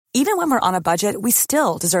Even when we're on a budget, we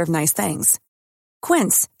still deserve nice things.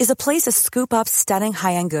 Quince is a place to scoop up stunning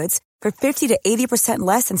high-end goods for 50 to 80%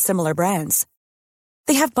 less than similar brands.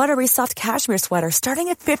 They have buttery soft cashmere sweaters starting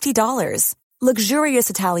at $50,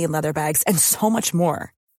 luxurious Italian leather bags, and so much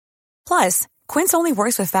more. Plus, Quince only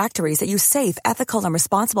works with factories that use safe, ethical, and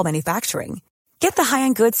responsible manufacturing. Get the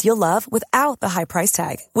high-end goods you'll love without the high price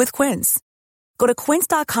tag with Quince. Go to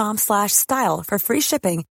quince.com/style for free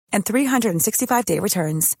shipping and 365-day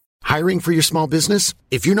returns. Hiring for your small business?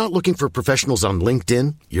 If you're not looking for professionals on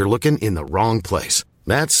LinkedIn, you're looking in the wrong place.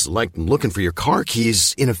 That's like looking for your car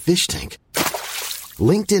keys in a fish tank.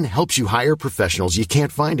 LinkedIn helps you hire professionals you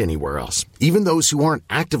can't find anywhere else, even those who aren't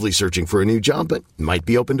actively searching for a new job but might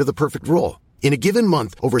be open to the perfect role. In a given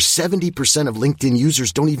month, over 70% of LinkedIn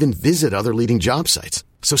users don't even visit other leading job sites.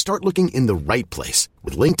 So start looking in the right place.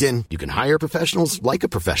 With LinkedIn, you can hire professionals like a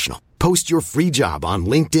professional. Post your free job on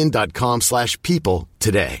linkedin.com/people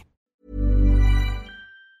today.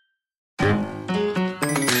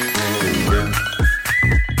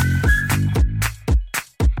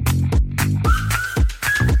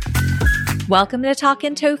 Welcome to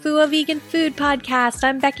Talkin' Tofu, a vegan food podcast.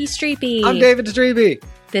 I'm Becky Streepy. I'm David Streepy.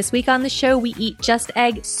 This week on the show, we eat Just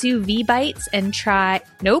Egg sous vide bites and try...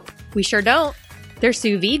 Nope, we sure don't. They're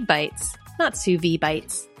sous vide bites, not sous vide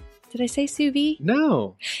bites. Did I say sous vide?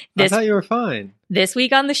 No, I thought you were fine. This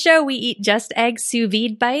week on the show, we eat Just Egg sous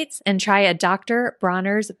vide bites and try a Dr.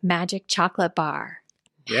 Bronner's Magic Chocolate Bar.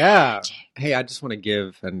 Yeah. Magic. Hey, I just want to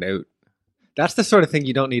give a note. That's the sort of thing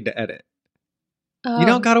you don't need to edit. You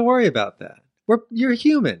don't got to worry about that. You're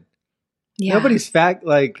human. Yeah. Nobody's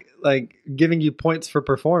like giving you points for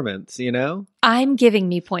performance, you know? I'm giving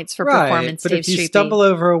me points for performance, but Dave if you Streepy. stumble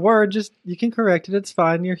over a word, you can correct it. It's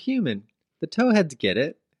fine. You're human. The towheads get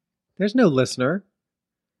it. There's no listener.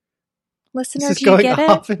 Listener, This is do you going get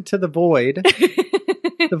off into the void.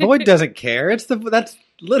 The void doesn't care. That's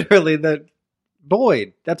literally the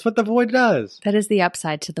void. That's what the void does. That is the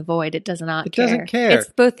upside to the void. It does not It care. doesn't care. It's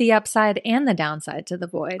both the upside and the downside to the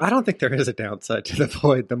void. I don't think there is a downside to the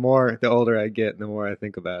void. The older I get, the more I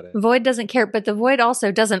think about it. Void doesn't care, but the void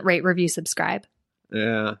also doesn't rate, review, subscribe.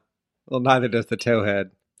 Yeah. Well, neither does the towhead.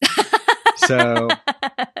 So,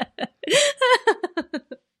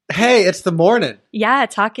 hey, it's the morning. Yeah,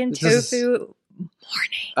 Talkin' This Tofu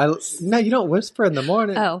morning. No, you don't whisper in the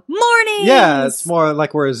morning. Oh, morning. Yeah, it's more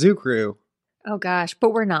like we're a zoo crew. Oh gosh,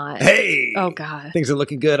 but we're not. Hey. Oh god. Things are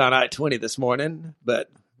looking good on I-20 this morning,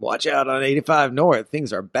 but watch out on 85 North.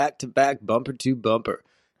 Things are back to back, bumper to bumper.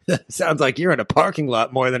 Sounds like you're in a parking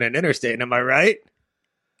lot more than an interstate. Am I right?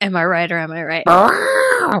 Am I right or am I right?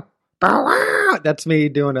 That's me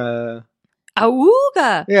doing a...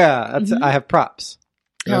 Awooga. Yeah, I have props.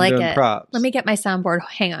 I I'm like doing it. Props. Let me get my soundboard.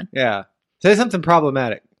 Hang on. Yeah. Say something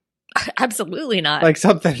problematic. Absolutely not. Like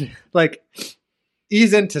something, like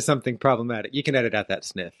ease into something problematic. You can edit out that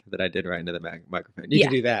sniff that I did right into the microphone. You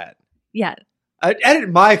can do that. Yeah. I edit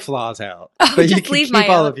my flaws out, Oh, but you just can leave keep my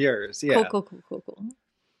all own. of yours. Yeah. Cool.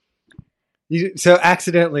 So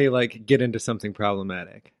accidentally, like, get into something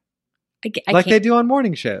problematic. I Like can't. they do on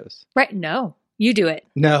morning shows. Right. No. You do it.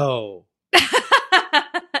 No.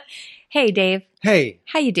 Hey, Dave. Hey,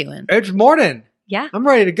 How you doing? it's morning. Yeah. I'm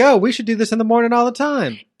ready to go. We should do this in the morning all the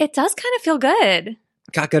time. It does kind of feel good.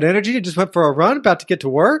 Got good energy. Just went for a run. About to get to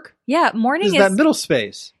work. Yeah. Morning This is is that middle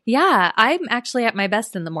space. Yeah. I'm actually at my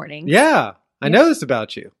best in the morning. Yeah. I know this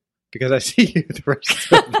about you because I see you the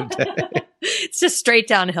rest of the day. It's just straight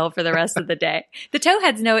downhill for the rest of the day. The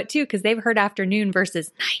towheads know it too because they've heard afternoon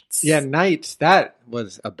versus nights. Yeah, nights. That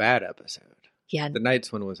was a bad episode. Yeah. The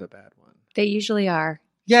nights one was a bad one. They usually are.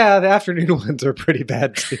 Yeah, the afternoon ones are pretty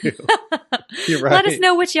bad too. You're right. Let us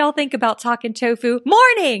know what y'all think about Talkin' Tofu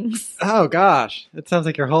mornings. Oh gosh, it sounds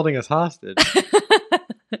like you're holding us hostage.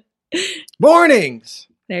 Mornings.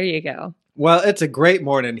 There you go. Well, it's a great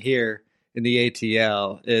morning here in the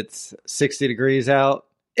ATL. It's 60 degrees out,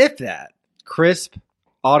 if that. Crisp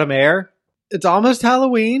autumn air. It's almost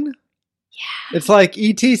Halloween. Yeah. It's like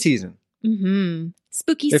ET season. Mm-hmm.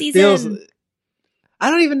 Spooky It season. feels. I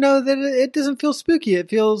don't even know that it doesn't feel spooky. It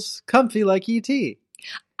feels comfy like ET.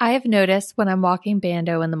 I have noticed when I'm walking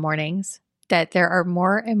Bando in the mornings that there are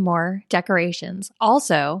more and more decorations.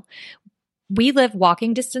 Also, we live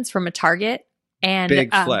walking distance from a Target and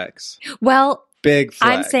Big flex. Well, Big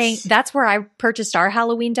flex. I'm saying that's where I purchased our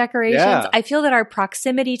Halloween decorations. Yeah. I feel that our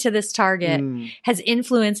proximity to this Target has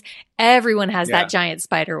influenced. Everyone has Yeah. that giant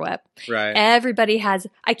spider web. Right. Everybody has.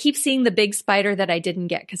 I keep seeing the big spider that I didn't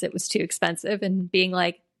get because it was too expensive and being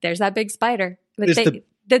like, there's that big spider. But Is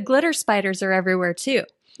the glitter spiders are everywhere too.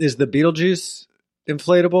 Is the Beetlejuice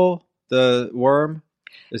inflatable, the worm,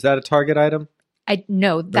 is that a Target item?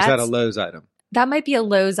 No, Or is that a that's Lowe's item? that might be a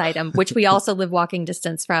Lowe's item, which we also live walking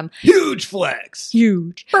distance from. Huge flex.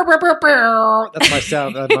 Huge. That's my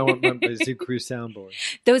sound. That's my Zoo Crew soundboard.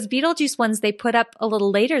 Those Beetlejuice ones they put up a little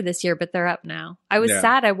later this year, but they're up now. I was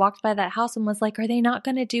sad. I walked by that house and was like, are they not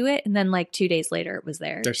going to do it? And then like 2 days later, it was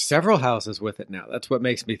there. There's several houses with it now. That's what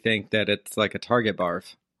makes me think that it's like a Target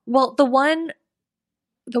barf. Well, the one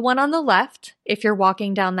on the left, if you're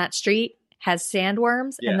walking down that street, has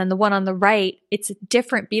sandworms. Yeah. And then the one on the right, it's a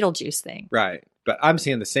different Beetlejuice thing. Right. But I'm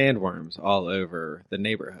seeing the sandworms all over the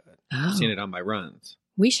neighborhood. I've seen it on my runs.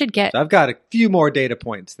 We should get... So I've got a few more data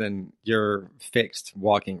points than your fixed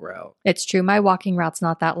walking route. It's true. My walking route's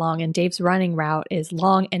not that long, and Dave's running route is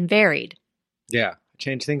long and varied. Yeah.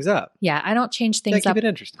 Change things up. Yeah, I don't change things keep up it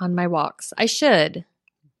interesting. on my walks. I should.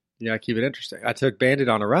 Yeah, keep it interesting. I took Bandit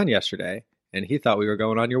on a run yesterday, and he thought we were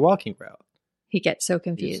going on your walking route. He gets so He's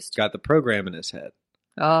confused. got the program in his head.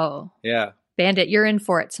 Oh. Yeah. Bandit, you're in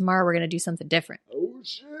for it. Tomorrow we're going to do something different. Oh,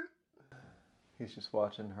 shit. He's just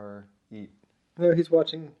watching her eat. No, he's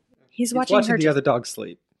watching... He's watching her the other dog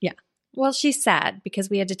sleep. Yeah. Well, she's sad because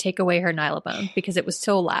we had to take away her Nylabone because it was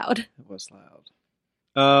so loud. It was loud.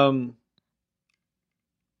 I'm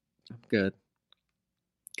good.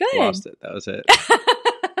 Good. Lost it. That was it.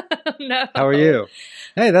 No. How are you?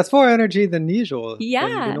 Hey, that's more energy than usual. Yeah.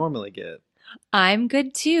 Than we normally get. I'm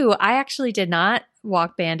good too. I actually did not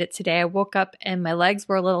walk Bandit today. I woke up and my legs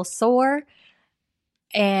were a little sore.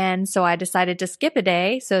 And so I decided to skip a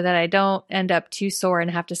day so that I don't end up too sore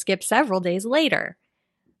and have to skip several days later.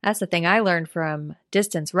 That's the thing I learned from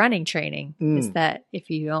distance running training is that if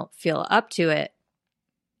you don't feel up to it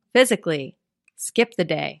physically, skip the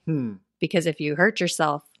day. Because if you hurt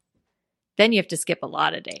yourself, then you have to skip a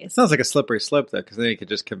lot of days. Sounds like a slippery slope, though, because then you could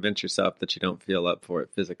just convince yourself that you don't feel up for it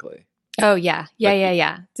physically. Oh, yeah.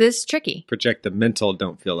 Yeah. This is tricky. Project the mental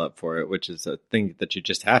don't feel up for it, which is a thing that you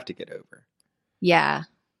just have to get over. Yeah.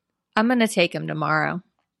 I'm going to take him tomorrow.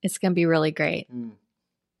 It's going to be really great.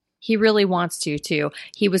 He really wants to, too.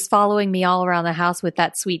 He was following me all around the house with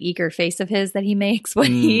that sweet, eager face of his that he makes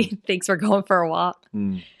when he thinks we're going for a walk.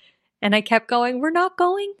 And I kept going, we're not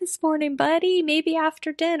going this morning, buddy. Maybe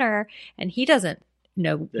after dinner. And he doesn't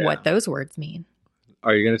know what those words mean.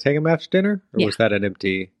 Are you going to take him after dinner? Or Yeah. was that an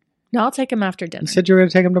empty... No, I'll take him after dinner. You said you were going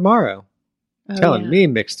to take him tomorrow. Oh, Telling yeah. me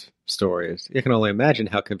mixed stories. You can only imagine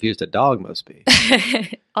how confused a dog must be.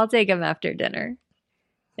 I'll take him after dinner.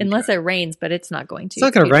 Unless it rains, but it's not going to. It's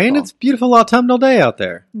not going to rain. It's a beautiful autumnal day out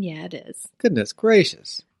there. Yeah, it is. Goodness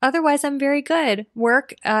gracious. Otherwise, I'm very good.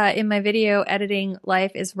 Work in my video editing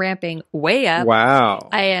life is ramping way up. Wow.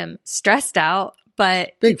 I am stressed out,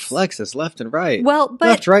 but... Big flexes left and right. Well, but...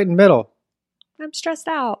 Left, right, and middle. I'm stressed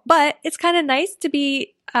out. But it's kind of nice to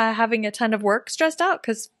be having a ton of work stressed out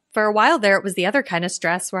because for a while there, it was the other kind of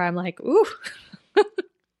stress where I'm like, ooh.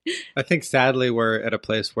 I think sadly we're at a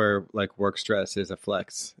place where like work stress is a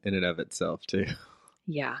flex in and of itself too.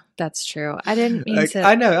 Yeah, that's true. I didn't mean to.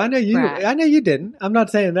 I know you. brag. I know you didn't. I'm not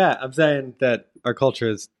saying that. I'm saying that our culture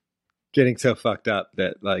is getting so fucked up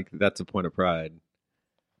that like that's a point of pride.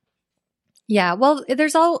 Yeah, well,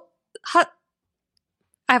 there's all. I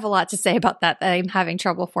have a lot to say about that I'm having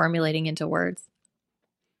trouble formulating into words.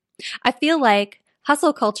 I feel like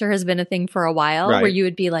hustle culture has been a thing for a while Right. where you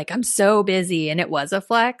would be like, I'm so busy, and it was a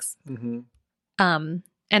flex.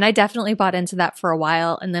 And I definitely bought into that for a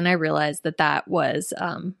while, and then I realized that that was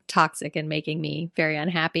toxic and making me very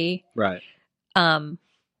unhappy. Right.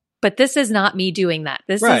 But this is not me doing that.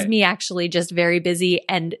 This Right. is me actually just very busy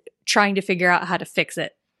and trying to figure out how to fix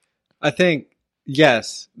it. I think,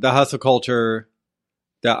 yes, the hustle culture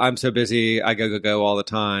that I'm so busy, I go all the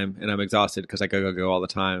time, and I'm exhausted because I go all the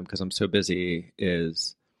time because I'm so busy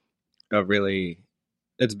is a really,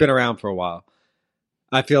 it's been around for a while.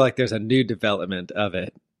 I feel like there's a new development of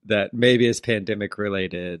it that maybe is pandemic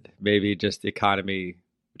related, maybe just the economy,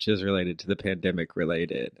 which is related to the pandemic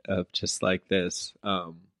related, of just like this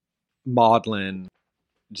maudlin,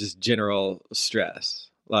 just general stress.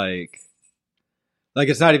 Like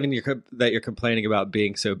it's not even that you're complaining about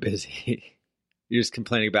being so busy. You're just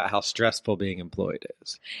complaining about how stressful being employed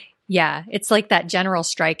is. Yeah, it's like that general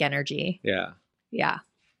strike energy. Yeah. Yeah.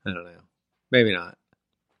 I don't know. Maybe not.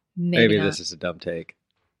 Maybe not. This is a dumb take.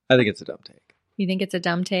 I think it's a dumb take. You think it's a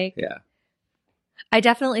dumb take? Yeah. I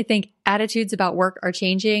definitely think attitudes about work are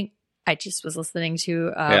changing. I just was listening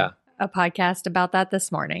to a podcast about that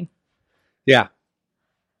this morning. Yeah.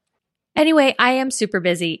 Anyway, I am super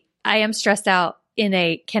busy. I am stressed out in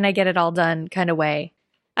a can I get it all done kind of way.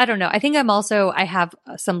 I don't know. I think I have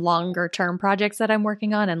some longer term projects that I'm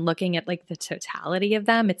working on and looking at like the totality of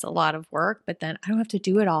them. It's a lot of work, but then I don't have to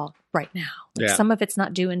do it all right now. Like Yeah. some of it's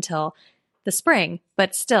not due until the spring,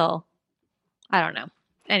 but still, I don't know.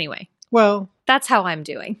 Anyway, Well, that's how I'm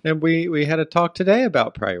doing. and we had a talk today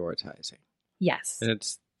about prioritizing. Yes. And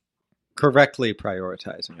it's correctly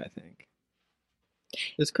prioritizing, I think.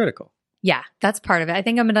 It's critical. Yeah, that's part of it. I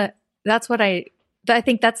think I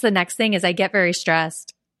think that's the next thing is I get very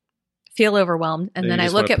stressed, feel overwhelmed, and You then I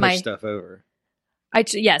just look wanna at push my stuff over.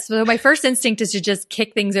 yes. So my first instinct is to just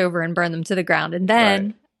kick things over and burn them to the ground, and then,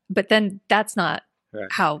 Right. but then that's not Right.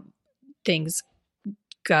 how things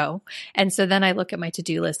go. And so then I look at my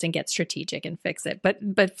to-do list and get strategic and fix it.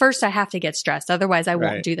 But first I have to get stressed, otherwise I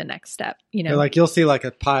won't Right. do the next step. You Or know, like you'll see like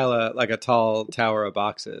a pile of like a tall tower of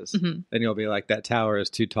boxes, Mhm. and you'll be like, that tower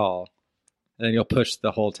is too tall, and then you'll push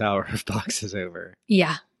the whole tower of boxes over.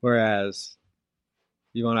 yeah, Whereas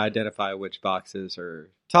you want to identify which boxes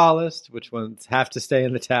are tallest, which ones have to stay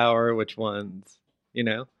in the tower, which ones, you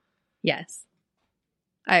know. yes,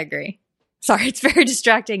 I agree. Sorry, it's very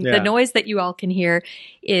distracting. Yeah. The noise that you all can hear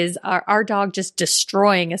is our dog just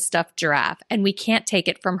destroying a stuffed giraffe, and we can't take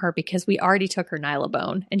it from her because we already took her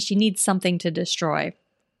Nylabone, and she needs something to destroy.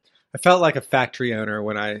 I felt like a factory owner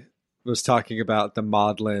when I was talking about the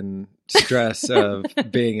maudlin stress of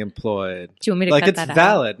being employed. Do you want me to Like cut it's that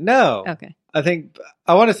valid. No. out? Okay. I think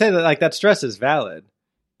I want to say that like that stress is valid,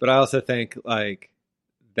 but I also think like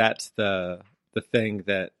that's the thing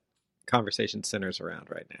that conversation centers around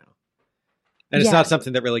right now. And it's Yeah. not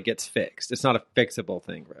something that really gets fixed. It's not a fixable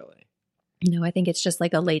thing, really. No, I think it's just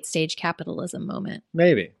like a late stage capitalism moment.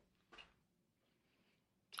 Maybe.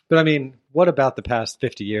 But I mean, what about the past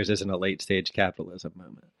 50 years isn't a late stage capitalism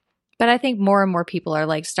moment? But I think more and more people are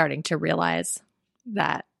like starting to realize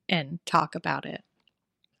that and talk about it.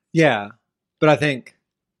 Yeah. But I think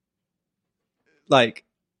like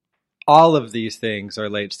all of these things are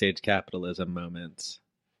late stage capitalism moments.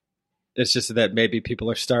 It's just that maybe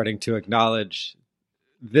people are starting to acknowledge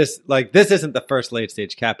this. Like, this isn't the first late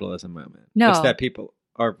stage capitalism moment. No. It's that people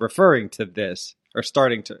are referring to this or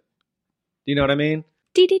starting to. Do you know what I mean?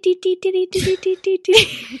 Dee, dee, dee, dee, dee, dee, dee, dee, dee,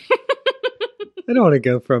 dee. I don't want to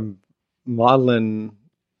go from modeling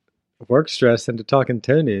work stress into talking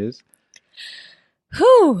toe news.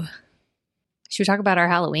 Whew. Should we talk about our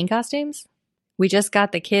Halloween costumes? We just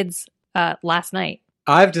got the kids last night.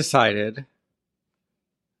 I've decided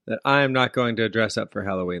that I am not going to dress up for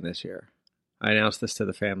Halloween this year. I announced this to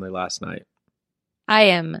the family last night. I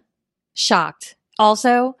am shocked.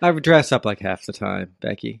 Also, I dress up like half the time,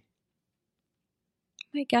 Becky.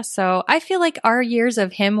 I guess so. I feel like our years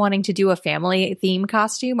of him wanting to do a family theme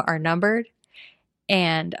costume are numbered.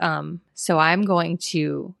 And so I'm going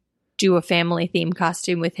to do a family theme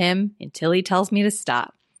costume with him until he tells me to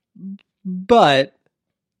stop. But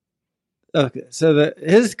okay, so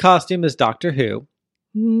his costume is Doctor Who,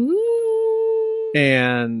 Ooh.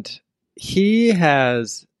 and he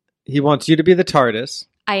wants you to be the TARDIS,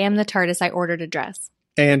 I am the TARDIS. I ordered a dress.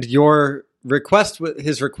 and his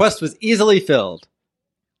request was easily filled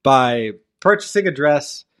by purchasing a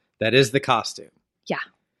dress that is the costume. Yeah.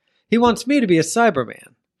 He wants me to be a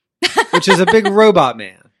Cyberman, which is a big robot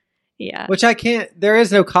man, Yeah. which I can't. There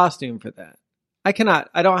is no costume for that. I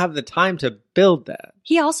don't have the time to build that.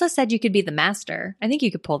 He also said you could be the master. I think you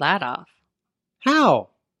could pull that off. How?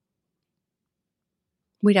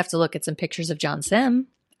 We'd have to look at some pictures of John Sim.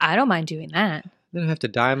 I don't mind doing that. Then I have to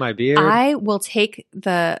dye my beard. I will take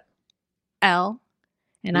the L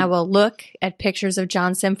and I will look at pictures of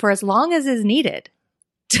John Sim for as long as is needed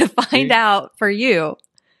to find out for you.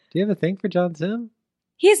 Do you have a thing for John Sim?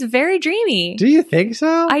 He's very dreamy. Do you think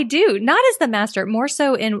so? I do. Not as the master, more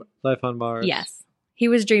so in, Life on Mars. yes. He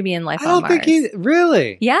was dreamy in Life I on don't Mars. think he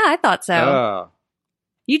really. Yeah, I thought so. Oh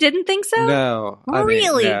You didn't think so? no! I think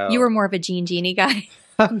Really? no. You were more of a Genie guy.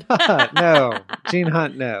 I'm not. No, Gene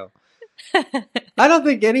Hunt. No, I don't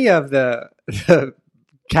think any of the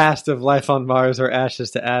cast of Life on Mars or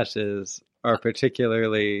Ashes to Ashes are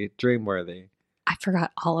particularly dreamworthy. I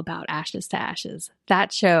forgot all about Ashes to Ashes.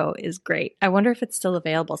 That show is great. I wonder if it's still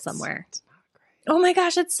available somewhere. It's not great. Oh my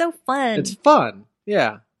gosh, it's so fun. It's fun.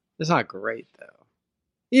 Yeah, it's not great though.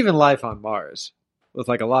 Even Life on Mars was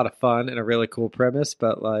like a lot of fun and a really cool premise,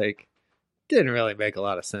 but like didn't really make a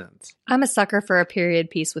lot of sense. I'm a sucker for a period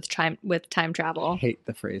piece with time I travel. hate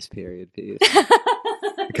the phrase period piece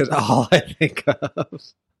because all I think of.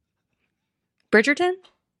 Bridgerton?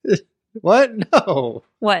 What? No.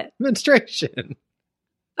 What? Menstruation.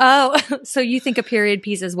 Oh, so you think a period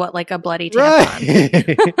piece is what, like a bloody tampon?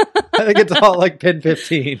 Right. I think it's all like pin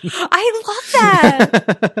 15. I love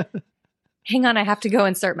that. Hang on, I have to go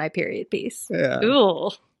insert my period piece. Yeah. Ooh.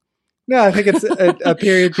 No, I think it's a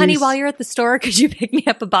period piece. Honey, while you're at the store, could you pick me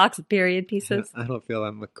up a box of period pieces? I don't feel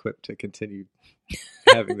I'm equipped to continue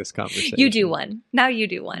having this conversation. You do one. Now you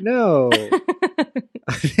do one. No.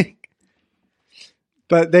 I think,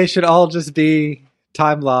 but they should all just be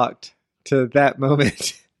time locked to that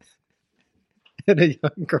moment in a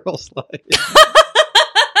young girl's life.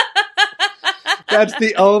 That's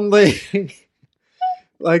the only,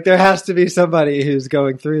 like, there has to be somebody who's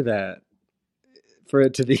going through that for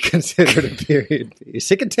it to be considered a period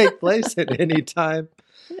piece. It can take place at any time.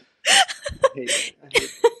 I hate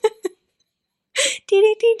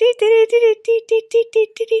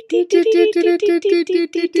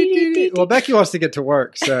Well, Becky wants to get to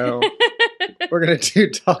work, so we're going to do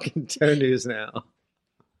Talking Toe News now.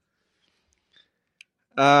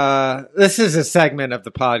 This is a segment of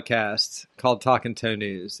the podcast called Talking Toe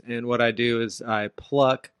News, and what I do is I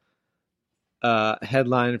pluck a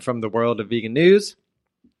headline from the world of vegan news,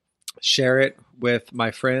 share it with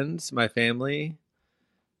my friends, my family,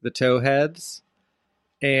 the toe heads,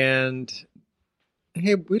 and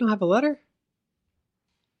hey, we don't have a letter?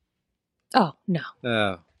 Oh, no.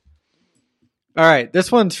 Oh. All right, this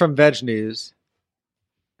one's from Veg News.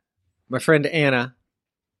 My friend Anna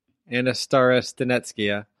Staris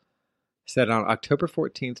Donetskia, said on October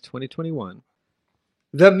 14th, 2021,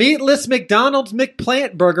 the meatless McDonald's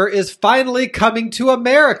McPlant burger is finally coming to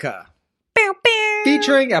America. Bow, bow.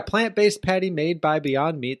 Featuring a plant-based patty made by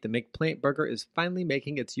Beyond Meat, the McPlant burger is finally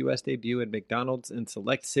making its U.S. debut in McDonald's in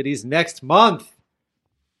select cities next month.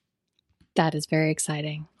 That is very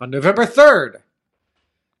exciting. On November 3rd,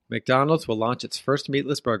 McDonald's will launch its first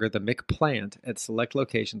meatless burger, the McPlant, at select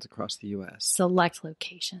locations across the U.S. Select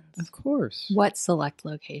locations. Of course. What select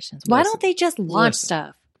locations? Why don't they just launch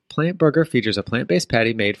stuff? Plant burger features a plant-based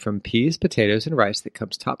patty made from peas, potatoes, and rice that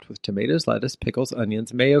comes topped with tomatoes, lettuce, pickles,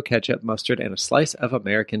 onions, mayo, ketchup, mustard, and a slice of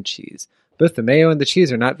American cheese. Both the mayo and the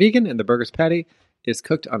cheese are not vegan, and the burger's patty is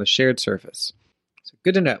cooked on a shared surface. So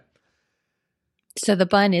good to know. So the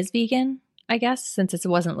bun is vegan, I guess, since it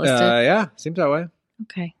wasn't listed? Yeah, seems that way.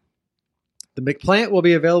 Okay. The McPlant will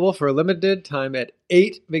be available for a limited time at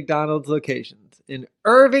 8 McDonald's locations in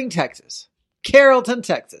Irving, Texas, Carrollton,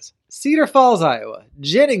 Texas, Cedar Falls, Iowa,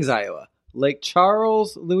 Jennings, Iowa, Lake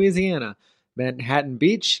Charles, Louisiana, Manhattan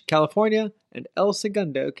Beach, California, and El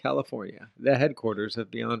Segundo, California, the headquarters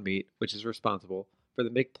of Beyond Meat, which is responsible for the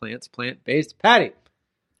McPlant's plant-based patty.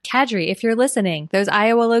 Kadri, if you're listening, those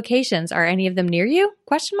Iowa locations, are any of them near you? ?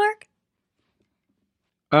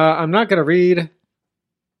 I'm not going to read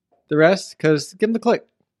the rest because give them the click.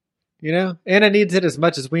 You know, Anna needs it as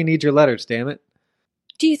much as we need your letters, damn it.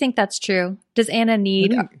 Do you think that's true? Does Anna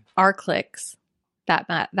need our clicks that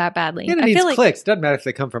badly? Anna needs clicks. Doesn't matter if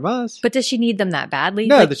they come from us. But does she need them that badly?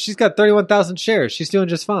 No, she's got 31,000 shares. She's doing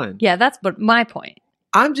just fine. Yeah, that's my point.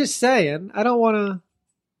 I'm just saying, I don't want to.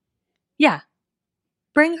 Yeah.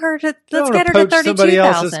 Bring her to, let's get her to 32,000. Somebody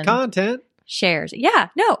else's content. Shares. Yeah,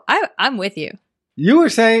 no, I'm with you. You were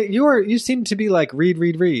saying, you seem to be like,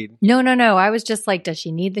 read. No. I was just like, does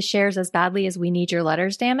she need the shares as badly as we need your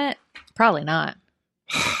letters, damn it? Probably not.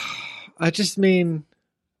 I just mean,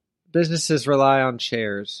 businesses rely on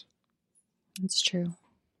shares. That's true.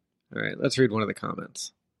 All right, let's read one of the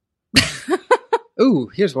comments.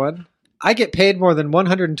 Ooh, here's one. I get paid more than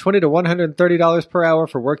 $120 to $130 per hour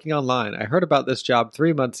for working online. I heard about this job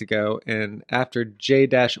 3 months ago, and after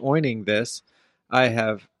J-oining this, I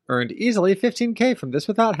have earned easily $15K from this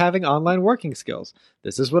without having online working skills.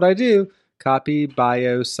 This is what I do. Copy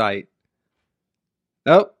bio site.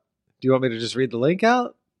 Oh, do you want me to just read the link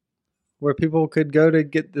out where people could go to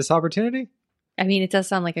get this opportunity? I mean, it does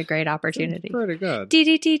sound like a great opportunity. It's pretty good.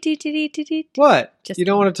 What? You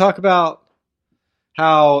don't want to talk about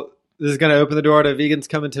how this is going to open the door to vegans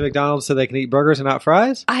coming to McDonald's so they can eat burgers and not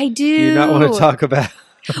fries? I do. You not want to talk about...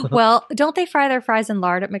 Well, don't they fry their fries in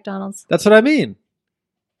lard at McDonald's? That's what I mean.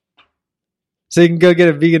 So you can go get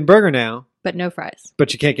a vegan burger now. But no fries.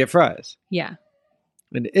 But you can't get fries. Yeah.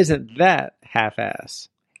 And isn't that half-ass?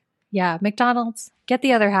 Yeah, McDonald's, get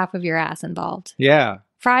the other half of your ass involved. Yeah.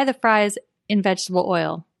 Fry the fries in vegetable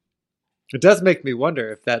oil. It does make me wonder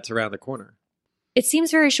if that's around the corner. It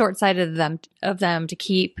seems very short-sighted of them to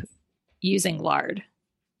keep using lard.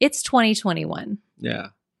 It's 2021. Yeah.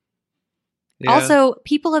 Also,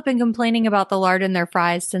 people have been complaining about the lard in their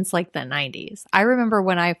fries since like the 90s. I remember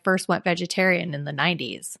when I first went vegetarian in the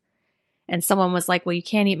 90s, and someone was like, well, you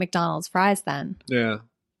can't eat McDonald's fries then. Yeah.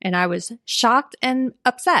 And I was shocked and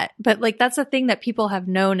upset. But like, that's a thing that people have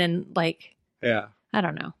known, and like, yeah, I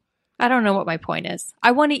don't know. I don't know what my point is.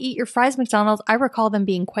 I want to eat your fries, McDonald's. I recall them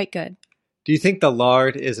being quite good. Do you think the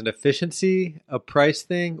lard is an efficiency, a price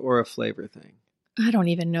thing, or a flavor thing? I don't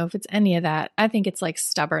even know if it's any of that. I think it's like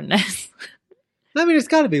stubbornness. I mean, it's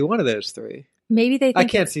got to be one of those three. Maybe they think I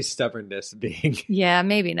can't see stubbornness being. Yeah,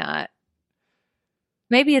 maybe not.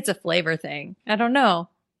 Maybe it's a flavor thing. I don't know.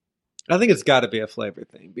 I think it's got to be a flavor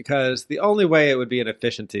thing, because the only way it would be an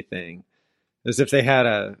efficiency thing is if they had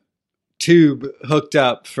a tube hooked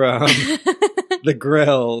up from the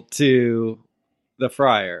grill to the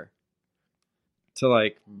fryer to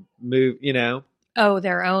like move, Oh,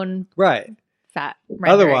 their own right. fat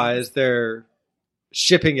rendering. Otherwise, they're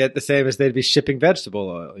shipping it the same as they'd be shipping vegetable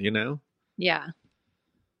oil, Yeah.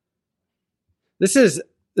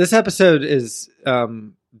 This episode is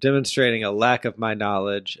demonstrating a lack of my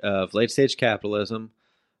knowledge of late stage capitalism,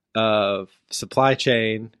 of supply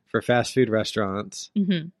chain for fast food restaurants,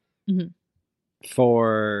 Mm-hmm. Mm-hmm.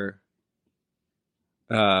 for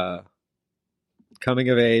coming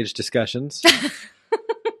of age discussions.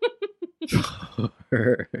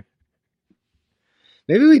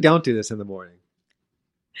 Maybe we don't do this in the morning.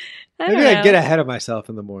 Maybe I get ahead of myself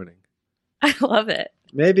in the morning. I love it.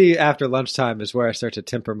 Maybe after lunchtime is where I start to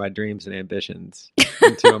temper my dreams and ambitions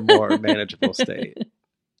into a more manageable state.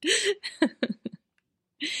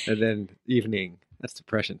 And then evening, that's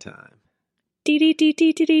depression time.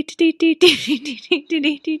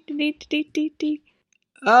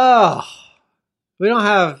 Oh, we don't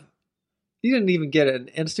have. You didn't even get an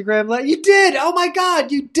Instagram letter. You did. Oh my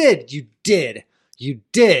God, you did. You did. You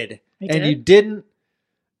did. And you didn't.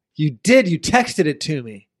 You did. You texted it to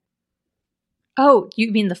me. Oh,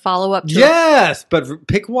 you mean the follow-up? Yes, but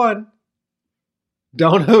pick one.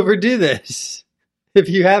 Don't overdo this. If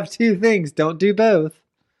you have two things, don't do both.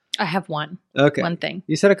 I have one. Okay. One thing.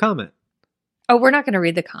 You said a comment. Oh, we're not going to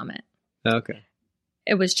read the comment. Okay.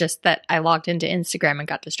 It was just that I logged into Instagram and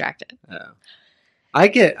got distracted. Oh. I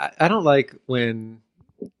don't like when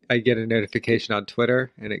I get a notification on Twitter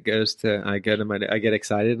and it goes to, I get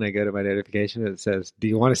excited and I go to my notification and it says, do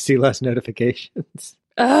you want to see less notifications?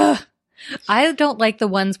 Ugh. I don't like the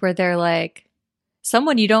ones where they're like,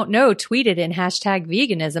 someone you don't know tweeted in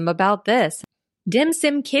 #veganism about this. Dim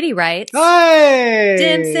Sim Kitty writes, Hey!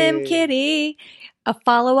 Dim Sim Kitty, a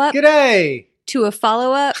follow-up G'day! to a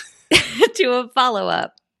follow-up to a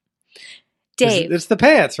follow-up. Dave. It's the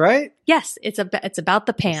pants, right? Yes, it's about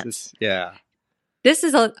the pants. This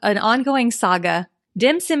is an ongoing saga.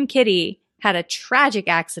 Dim Sim Kitty had a tragic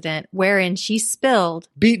accident wherein she spilled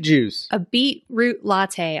beet juice, a beetroot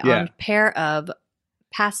latte on a pair of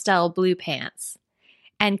pastel blue pants,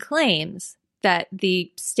 and claims that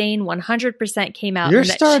the stain 100% came out. You're and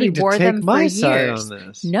that starting she wore to take them my for side years. on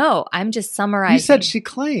this. No, I'm just summarizing. You said she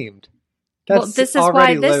claimed. Well, this is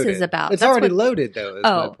why this is about. It's already loaded, though. Is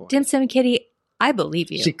my point. Dim Sim Kitty, I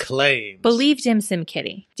believe you. She claims. Believe Dim Sim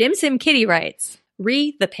Kitty. Dim Sim Kitty writes,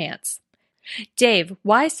 re the pants. Dave,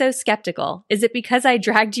 why so skeptical? Is it because I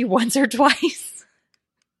dragged you once or twice?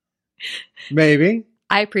 Maybe.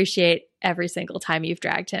 I appreciate every single time you've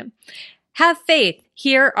dragged him. Have faith.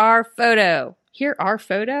 Here our photo. Here our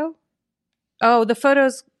photo? Oh, the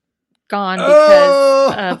photo's gone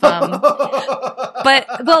because of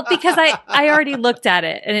because I already looked at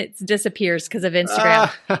it and it disappears because of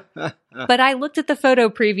Instagram. But I looked at the photo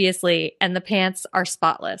previously and the pants are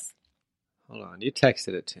spotless. Hold on, you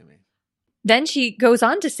texted it to me. Then she goes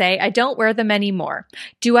on to say, I don't wear them anymore.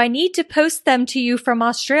 Do I need to post them to you from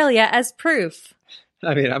Australia as proof?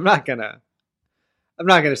 I mean, I'm not gonna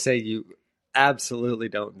say you absolutely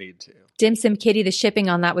don't need to. Dim Sim Kitty, the shipping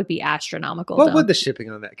on that would be astronomical. What would the shipping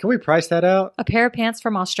on that? Can we price that out? A pair of pants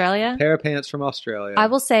from Australia? A pair of pants from Australia. I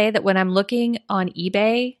will say that when I'm looking on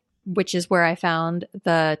eBay, which is where I found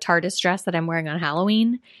the TARDIS dress that I'm wearing on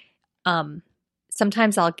Halloween,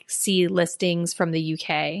 sometimes I'll see listings from the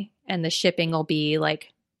UK and the shipping will be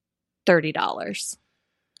like $30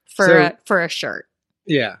 for a shirt.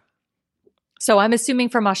 Yeah. So I'm assuming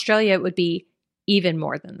from Australia it would be even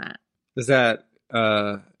more than that. Is that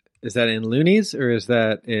in loonies or is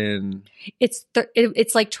that in?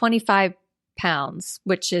 It's like 25 pounds,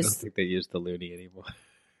 which is. I don't think they use the loonie anymore.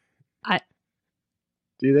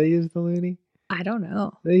 Do they use the loonie? I don't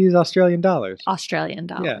know. They use Australian dollars. Australian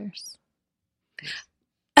dollars. Yeah.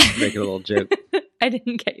 Make a little joke. I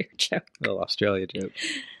didn't get your joke. A little Australia joke.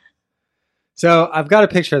 So I've got a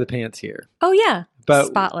picture of the pants here. Oh yeah, but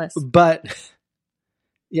spotless. But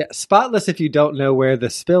yeah, spotless if you don't know where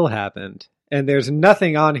the spill happened, and there's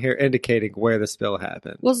nothing on here indicating where the spill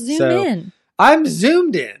happened. Well, zoom in. I'm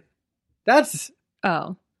zoomed in. That's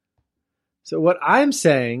So what I'm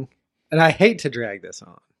saying, and I hate to drag this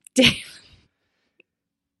on.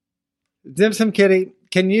 Dim Sim Kitty,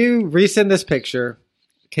 can you resend this picture?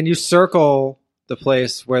 Can you circle the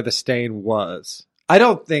place where the stain was? I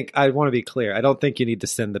want to be clear. I don't think you need to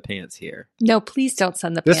send the pants here. No, please don't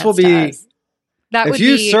send the This pants will be to us. That if would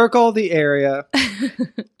you be circle the area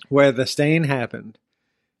where the stain happened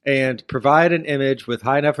and provide an image with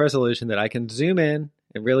high enough resolution that I can zoom in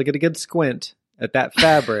and really get a good squint at that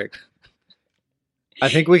fabric, I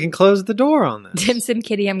think we can close the door on this. Dim Sim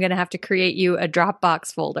Kitty, I'm going to have to create you a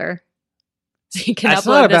Dropbox folder so you can That's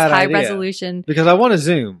not a upload this bad high idea. resolution Because I want to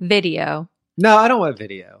zoom. video. No, I don't want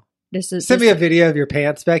video. Send me a video of your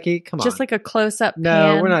pants, Becky. Come on. Just like a close up.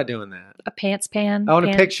 No, we're not doing that. A pants pan. I want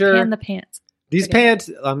a picture. Pan the pants. These Okay. pants,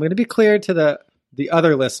 I'm going to be clear to the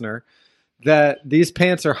other listener that these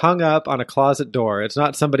pants are hung up on a closet door. It's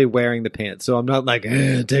not somebody wearing the pants. So I'm not like,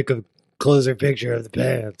 take a closer picture of the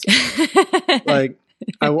pants. Like,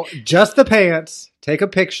 I want just the pants, take a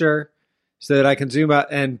picture so that I can zoom out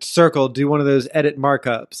and circle, do one of those edit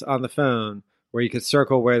markups on the phone where you can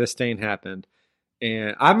circle where the stain happened.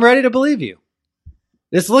 And I'm ready to believe you.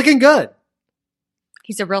 It's looking good.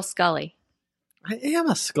 He's a real Scully. I am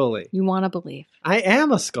a Scully. You want to believe. I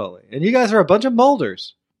am a Scully. And you guys are a bunch of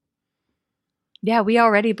Mulders. Yeah, we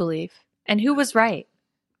already believe. And who was right?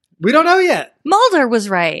 We don't know yet. Mulder was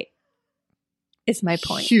right. Is my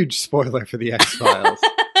point. Huge spoiler for the X-Files.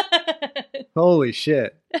 Holy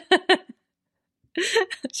shit.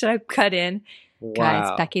 Should I cut in? Wow.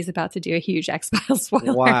 Guys, Becky's about to do a huge X-Files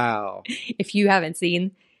spoiler. Wow. If you haven't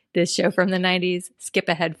seen this show from the 90s, skip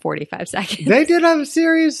ahead 45 seconds. They did have a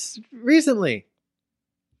series recently.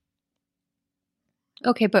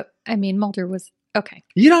 Okay, but I mean, Mulder was okay.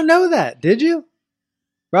 You don't know that, did you?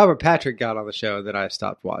 Robert Patrick got on the show that I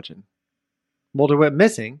stopped watching. Mulder went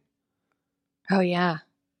missing. Oh, yeah.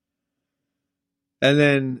 And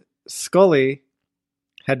then Scully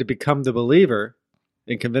had to become the believer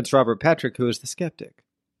and convince Robert Patrick, who was the skeptic.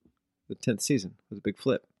 The 10th season was a big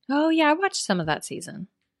flip. Oh, yeah. I watched some of that season.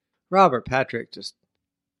 Robert Patrick he's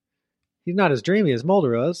not as dreamy as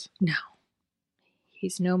Mulder was. No.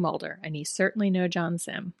 He's no Mulder, and he's certainly no John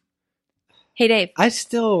Sim. Hey, Dave. Oh,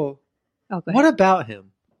 go ahead. what about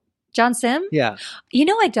him? John Sim? Yeah. You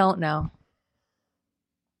know, I don't know.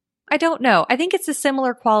 I think it's a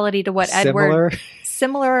similar quality to what Edward...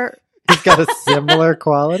 Similar? He's got a similar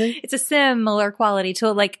quality? It's a similar quality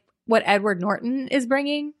to like what Edward Norton is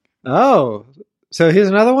bringing. Oh, so here's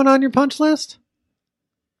another one on your punch list?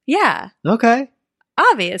 Yeah. Okay.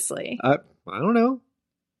 Obviously. I don't know.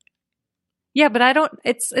 Yeah, but I don't...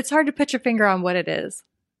 It's hard to put your finger on what it is.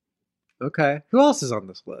 Okay. Who else is on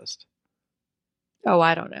this list? Oh,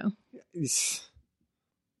 I don't know.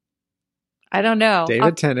 I don't know.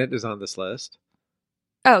 David Tennant is on this list.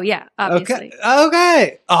 Oh, yeah, obviously.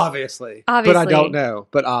 Okay. Obviously. But I don't know.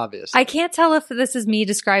 But obviously. I can't tell if this is me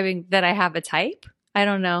describing that I have a type. I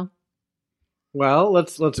don't know. Well,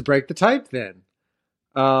 let's break the type then.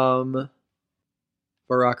 Barack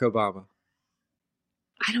Obama.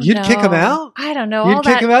 I don't know. You'd kick him out? I don't know. You'd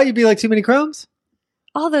kick him out? You'd be like, too many crumbs?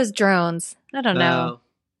 All those drones. I don't know.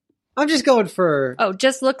 I'm just going for... Oh,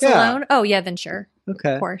 just looks alone? Oh, yeah, then sure.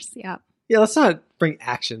 Okay. Of course, yeah. Yeah, let's not bring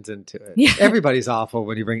actions into it. Yeah. Everybody's awful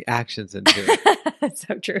when you bring actions into it. That's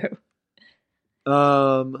so true.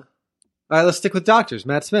 All right, let's stick with doctors.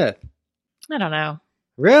 Matt Smith. I don't know.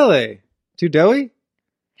 Really? Too doughy?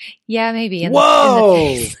 Yeah, maybe. In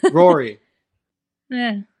Whoa! The face. Rory.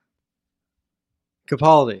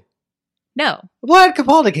 Capaldi. No. What?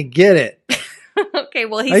 Capaldi can get it. Okay,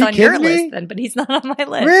 well, Are he's you on your kidding me? list then, but he's not on my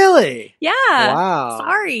list. Really? Yeah. Wow.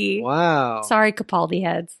 Sorry. Wow. Sorry, Capaldi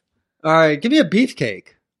heads. All right, give me a beefcake.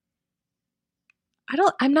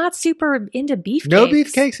 I'm not super into beefcakes. No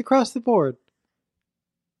beefcakes across the board.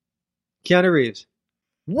 Keanu Reeves.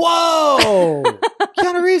 Whoa!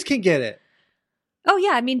 Keanu Reeves can get it. Oh,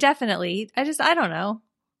 yeah, I mean, definitely. I don't know.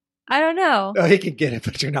 I don't know. Oh, he can get it,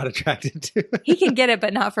 but you're not attracted to it. He can get it,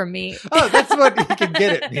 but not from me. Oh, that's what he can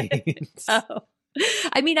get it means. Oh.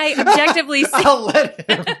 I mean, I objectively see. I'll let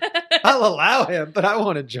him. I'll allow him, but I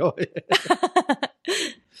won't enjoy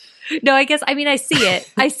it. No, I guess, I mean, I see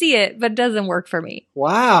it, but it doesn't work for me.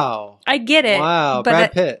 Wow. I get it. Wow. but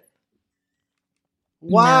Brad Pitt.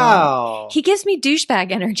 Wow. No. He gives me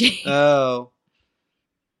douchebag energy. Oh,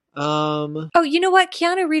 you know what?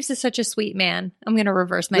 Keanu Reeves is such a sweet man. I'm going to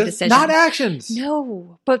reverse my decision. Not actions.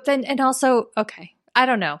 No, but then, and also, okay, I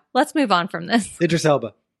don't know. Let's move on from this. Idris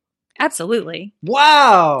Elba. Absolutely.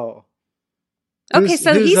 Wow. Okay,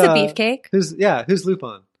 so he's a beefcake. Who's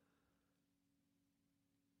Lupin?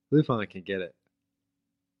 Lupin can get it.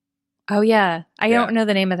 Oh, yeah. I don't know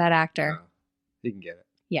the name of that actor. Oh, he can get it.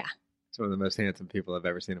 Yeah. He's one of the most handsome people I've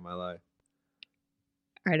ever seen in my life.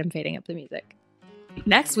 All right, I'm fading up the music.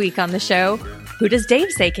 Next week on the show, who does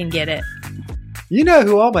Dave say can get it? You know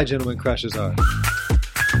who all my gentleman crushes are.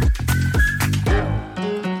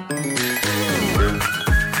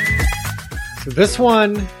 So this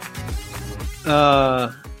one,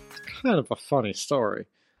 kind of a funny story.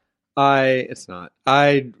 It's not.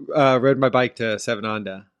 I rode my bike to Seven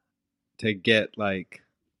Onda to get like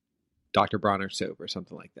Dr. Bronner soap or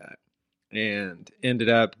something like that, and ended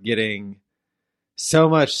up getting so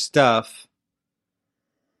much stuff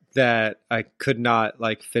that I could not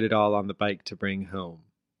like fit it all on the bike to bring home.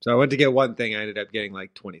 So I went to get one thing. I ended up getting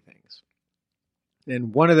like 20 things.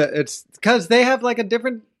 And it's because they have like a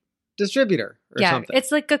different distributor or something.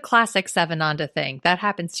 It's like a classic Seven Onda thing. That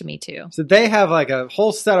happens to me too. So they have like a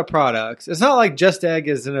whole set of products. It's not like Just Egg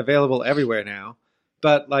isn't available everywhere now,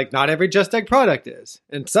 but like not every Just Egg product is.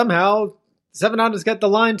 And somehow Seven Onda's got the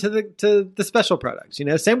line to the special products. You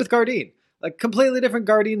know, same with Gardein. Like completely different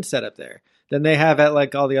Gardein setup there than they have at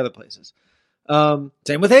like all the other places.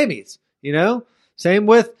 Same with Amy's, you know? Same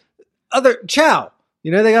with other Chow.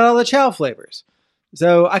 You know, they got all the Chow flavors.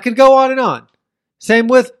 So I could go on and on. Same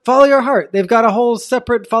with Follow Your Heart. They've got a whole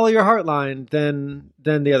separate Follow Your Heart line than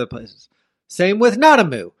the other places. Same with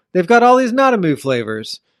Nadamu. They've got all these Nadamu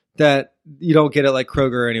flavors that you don't get at like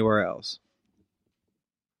Kroger or anywhere else.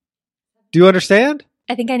 Do you understand?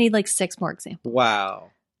 I think I need like 6 more examples.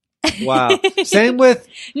 Wow. Same with...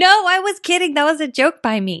 No, I was kidding. That was a joke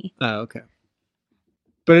by me. Oh, okay.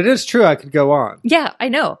 But it is true. I could go on. Yeah, I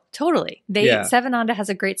know. Totally. Seven Onda has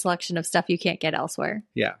a great selection of stuff you can't get elsewhere.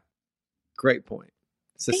 Yeah. Great point.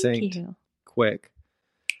 Succinct. Thank you. Quick.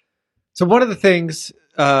 So one of the things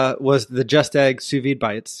was the Just Egg sous vide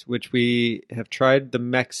bites, which we have tried the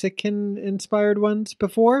Mexican-inspired ones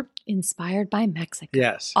before. Inspired by Mexico.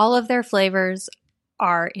 Yes. All of their flavors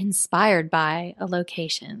are inspired by a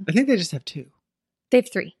location. I think they just have 2. They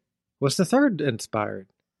have 3. What's the third inspired?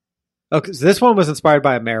 Okay, so this one was inspired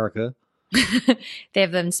by America. They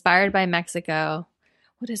have inspired by Mexico.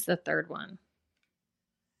 What is the third one?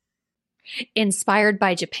 Inspired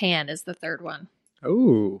by Japan is the third one.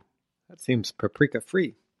 Oh, that seems paprika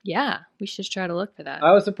free. Yeah, we should try to look for that.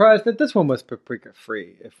 I was surprised that this one was paprika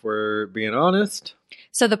free, if we're being honest.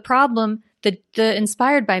 So the problem, the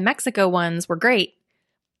inspired by Mexico ones were great,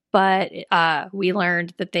 but we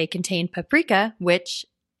learned that they contain paprika, which,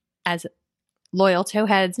 as loyal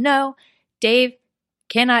towheads know, Dave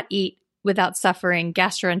cannot eat without suffering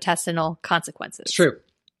gastrointestinal consequences. It's true.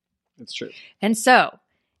 It's true. And so,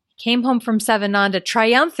 came home from Seven Onda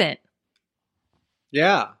triumphant.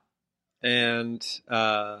 Yeah. And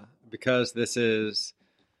because this is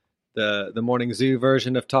the Morning Zoo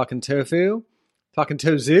version of Talkin' Tofu, Talkin'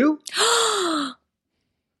 Tozu,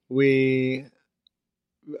 we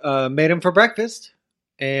made them for breakfast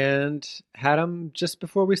and had them just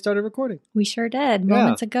before we started recording. We sure did.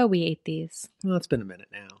 Moments ago, we ate these. Well, it's been a minute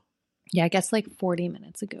now. Yeah, I guess like 40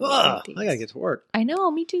 minutes ago. Ugh, I gotta get to work. I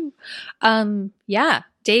know, me too. Yeah,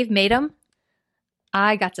 Dave made them.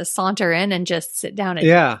 I got to saunter in and just sit down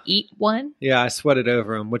and eat one. Yeah, I sweated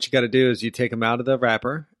over them. What you got to do is you take them out of the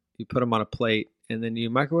wrapper, you put them on a plate, and then you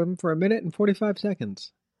microwave them for 1 minute and 45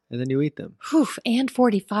 seconds, and then you eat them. Whew, and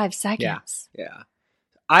 45 seconds. Yeah.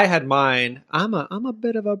 I had mine. I'm a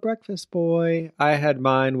bit of a breakfast boy. I had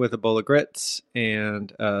mine with a bowl of grits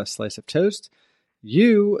and a slice of toast.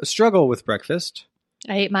 You struggle with breakfast.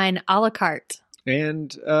 I ate mine a la carte.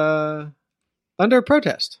 And under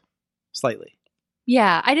protest, slightly.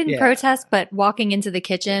 Yeah, I didn't protest, but walking into the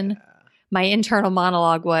kitchen, my internal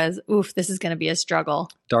monologue was, oof, this is going to be a struggle.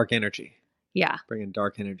 Dark energy. Yeah. Bringing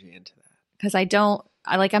dark energy into that. Because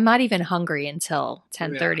I'm not even hungry until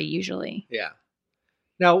 10:30 usually. Yeah.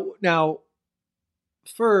 Now,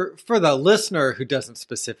 for the listener who doesn't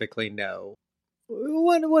specifically know,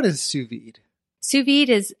 what is sous vide? Sous vide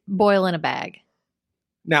is boil in a bag.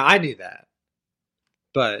 Now, I knew that,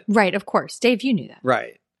 but... Right, of course. Dave, you knew that.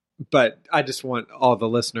 Right. But I just want all the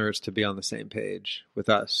listeners to be on the same page with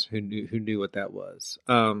us who knew what that was.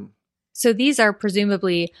 So these are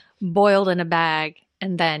presumably boiled in a bag,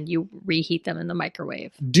 and then you reheat them in the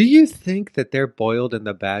microwave. Do you think that they're boiled in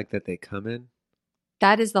the bag that they come in?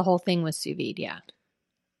 That is the whole thing with sous vide, yeah.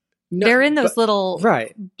 No, they're in those little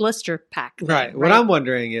right. blister pack thing, right. What I'm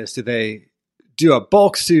wondering is, do they do a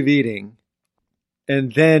bulk sous videing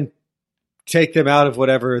and then take them out of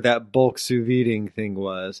whatever that bulk sous videing thing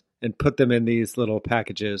was and put them in these little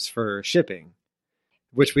packages for shipping,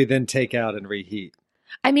 which we then take out and reheat?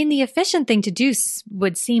 I mean, the efficient thing to do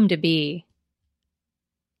would seem to be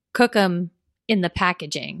cook them in the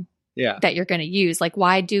packaging that you're going to use. Like,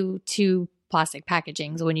 why do 2 plastic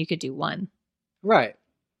packagings when you could do 1? Right.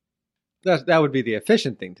 That would be the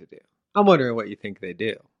efficient thing to do. I'm wondering what you think they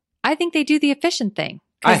do. I think they do the efficient thing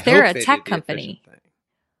because they're a tech company.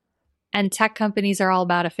 And tech companies are all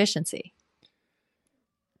about efficiency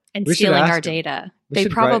and stealing our data. They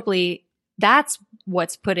probably That's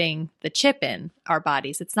what's putting the chip in our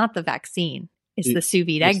bodies. It's not the vaccine. It's the sous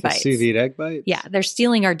vide egg bites. Sous vide egg bites? Yeah, they're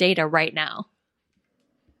stealing our data right now.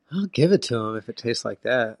 I'll give it to them if it tastes like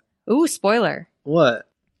that. Ooh, spoiler. What?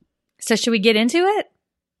 So should we get into it?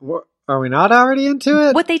 Are we not already into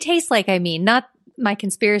it? What they taste like, I mean, not my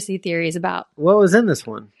conspiracy theories about. What was in this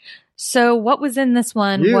one? So what was in this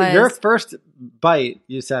one was... Your first bite,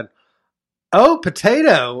 you said, oh,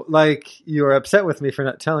 potato. Like, you were upset with me for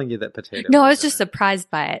not telling you that potato. No, I was just surprised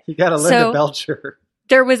by it. You got a Linda Belcher.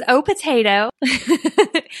 There was potato,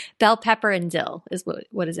 bell pepper, and dill is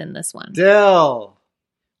what is in this one. Dill.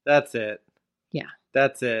 That's it. Yeah.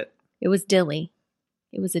 That's it. It was dilly.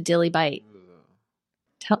 It was a dilly bite.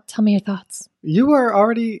 Tell me your thoughts. You were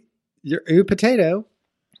already... Ooh, potato.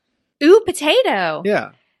 Ooh, potato.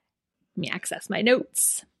 Yeah. Let me access my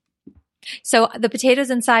notes. So the potatoes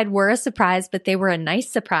inside were a surprise, but they were a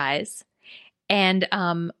nice surprise. And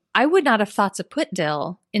I would not have thought to put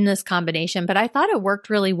dill in this combination, but I thought it worked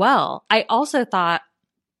really well. I also thought,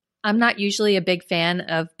 I'm not usually a big fan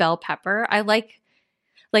of bell pepper. I like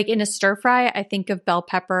in a stir fry, I think of bell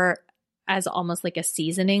pepper as almost like a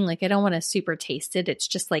seasoning. Like I don't want to super taste it. It's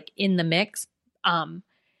just like in the mix.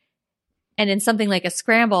 And in something like a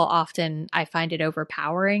scramble, often I find it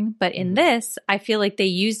overpowering. But in this, I feel like they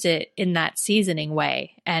used it in that seasoning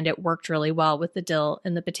way. And it worked really well with the dill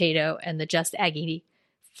and the potato and the just eggy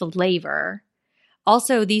flavor.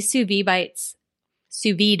 Also, these sous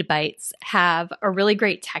vide bites have a really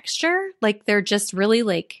great texture. Like they're just really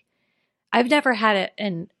like, I've never had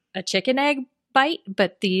a chicken egg bite,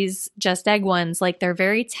 but these Just Egg ones, like they're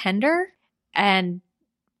very tender and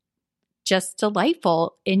just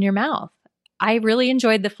delightful in your mouth. I really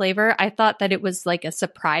enjoyed the flavor. I thought that it was like a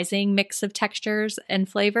surprising mix of textures and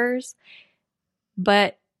flavors,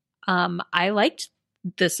 but I liked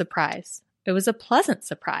the surprise. It was a pleasant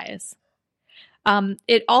surprise.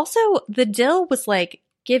 It also, the dill was like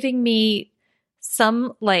giving me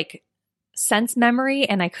some like sense memory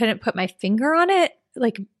and I couldn't put my finger on it.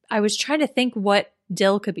 Like I was trying to think what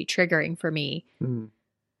dill could be triggering for me. Mm.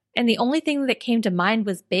 And the only thing that came to mind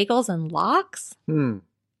was bagels and lox. Mm.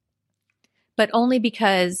 But only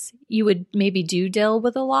because you would maybe do dill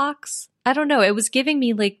with the lox. I don't know. It was giving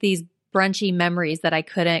me like these brunchy memories that I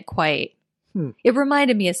couldn't quite. It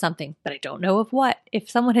reminded me of something, but I don't know of what.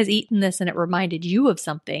 If someone has eaten this and it reminded you of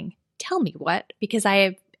something, tell me what, because I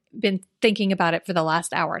have been thinking about it for the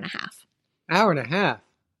last hour and a half. Hour and a half?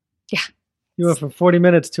 Yeah. You went from 40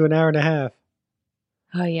 minutes to an hour and a half.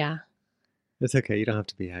 Oh, yeah. It's okay. You don't have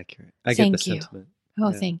to be accurate. I get the sentiment.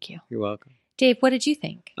 Oh, yeah. Thank you. You're welcome. Dave, what did you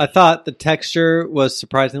think? I thought the texture was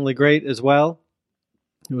surprisingly great as well.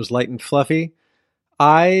 It was light and fluffy.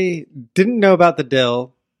 I didn't know about the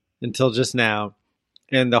dill until just now.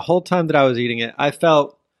 And the whole time that I was eating it, I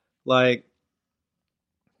felt like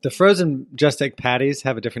the frozen Just Egg patties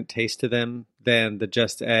have a different taste to them than the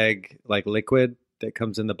Just Egg like liquid that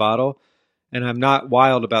comes in the bottle. And I'm not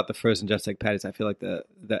wild about the frozen Just Egg patties. I feel like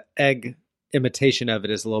the egg imitation of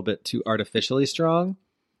it is a little bit too artificially strong.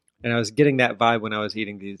 And I was getting that vibe when I was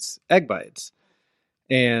eating these egg bites.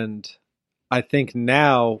 And I think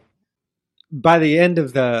now, by the end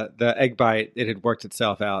of the egg bite, it had worked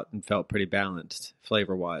itself out and felt pretty balanced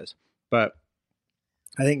flavor-wise. But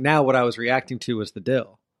I think now what I was reacting to was the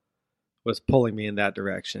dill was pulling me in that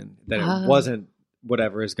direction. That it wasn't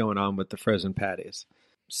whatever is going on with the frozen patties.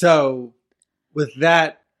 So with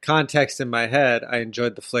that context in my head, I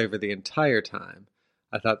enjoyed the flavor the entire time.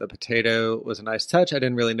 I thought the potato was a nice touch. I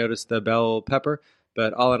didn't really notice the bell pepper,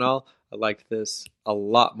 but all in all, I liked this a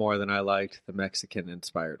lot more than I liked the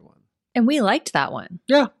Mexican-inspired one. And we liked that one.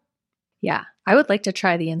 Yeah. Yeah. I would like to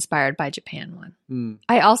try the Inspired by Japan one.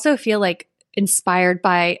 I also feel like inspired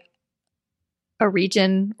by a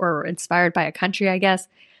region or inspired by a country, I guess.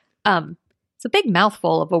 It's a big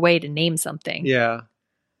mouthful of a way to name something. Yeah.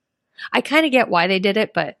 I kind of get why they did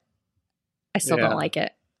it, but I still don't like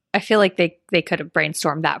it. I feel like they could have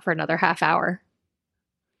brainstormed that for another half hour.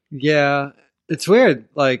 Yeah. It's weird.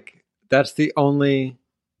 Like, that's the only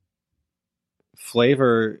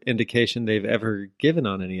flavor indication they've ever given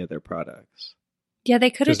on any of their products. Yeah, they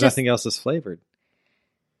could have just... nothing else is flavored.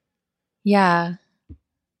 Yeah.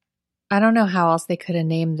 I don't know how else they could have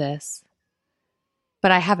named this.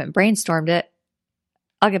 But I haven't brainstormed it.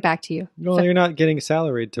 I'll get back to you. Well, you're not getting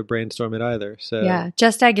salaried to brainstorm it either. So yeah,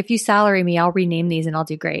 Just Egg, if you salary me, I'll rename these and I'll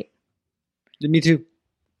do great. Me too.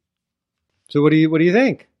 So what do you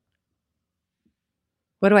think?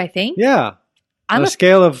 What do I think? Yeah. On a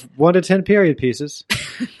scale of 1 to 10 period pieces.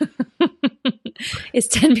 Is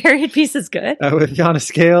 10 period pieces good? On a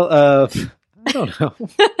scale of, I don't know.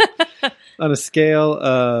 On a scale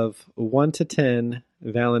of 1 to 10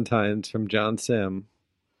 Valentines from John Sim,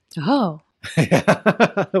 Oh.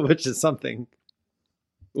 which is something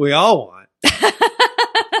we all want.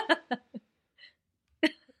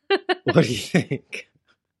 What do you think?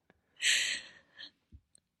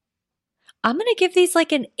 I'm going to give these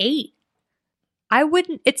like an 8.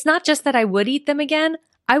 It's not just that I would eat them again.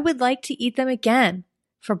 I would like to eat them again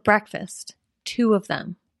for breakfast. 2 of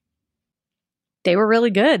them. They were really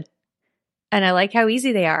good. And I like how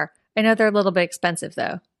easy they are. I know they're a little bit expensive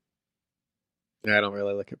though. Yeah, I don't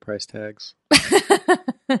really look at price tags.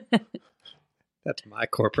 That's my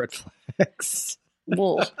corporate flex.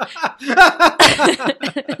 Wool.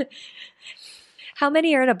 How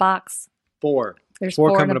many are in a box? 4. There's 4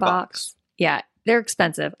 4 come in a box. Yeah, they're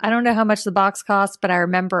expensive. I don't know how much the box costs, but I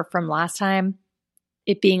remember from last time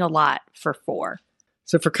it being a lot for 4.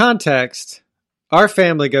 So for context, our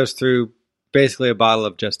family goes through basically a bottle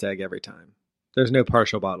of Just Egg every time. There's no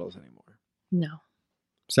partial bottles anymore. No.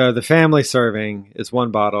 So the family serving is 1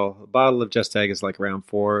 bottle. A bottle of Just Egg is like around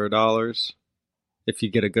 $4 if you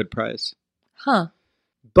get a good price. Huh.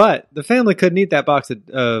 But the family couldn't eat that box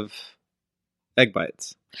of egg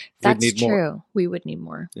bites. That's We'd need true. more. We would need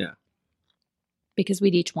more. Yeah. Because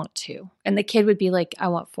we'd each want 2. And the kid would be like, I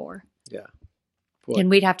want 4. Yeah. And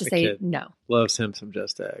we'd have to The say kid no. loves him some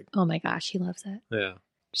Just Egg. Oh my gosh, he loves it. Yeah.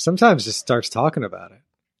 Sometimes just starts talking about it.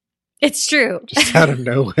 It's true. Just out of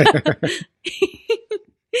nowhere.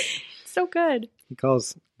 So good. He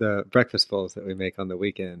calls the breakfast bowls that we make on the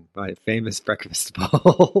weekend my famous breakfast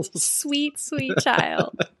bowls. Sweet, sweet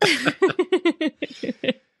child.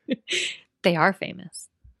 They are famous.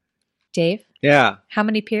 Dave, Yeah. how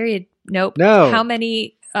many period? Nope. No. How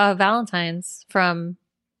many Valentines from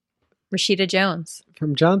Rashida Jones?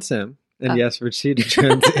 From John Sim. And Oh. yes, Rashida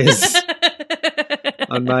Jones is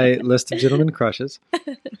on my list of gentleman crushes.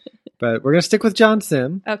 But we're going to stick with John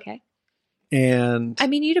Sim. Okay. And I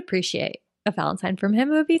mean, you'd appreciate a Valentine from him.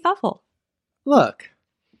 It would be thoughtful. look,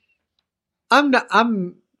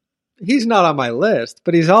 he's not on my list,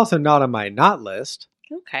 but he's also not on my not list.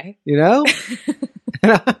 Okay. You know?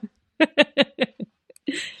 I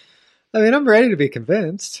mean, I'm ready to be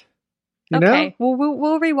convinced. You Okay. know? Well,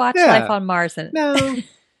 we'll rewatch Yeah. Life on Mars. And No.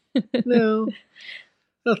 No. I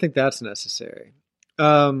don't think that's necessary.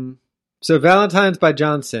 So Valentine's by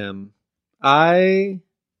John Sim.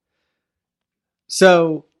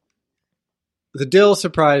 So the dill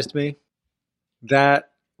surprised me.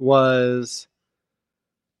 That was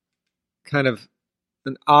kind of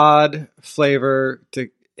an odd flavor to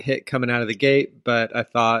hit coming out of the gate, but I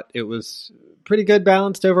thought it was pretty good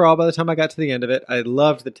balanced overall by the time I got to the end of it. I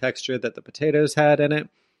loved the texture that the potatoes had in it.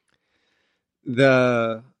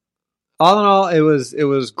 All in all, it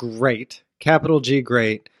was great. Capital G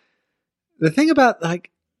great. The thing about, like,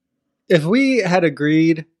 if we had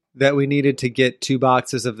agreed that we needed to get 2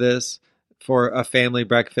 boxes of this for a family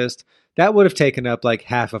breakfast, that would have taken up like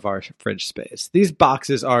half of our fridge space. These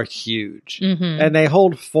boxes are huge. Mhm. And they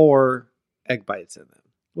hold 4 egg bites in them,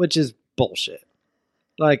 which is bullshit.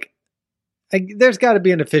 Like, there's got to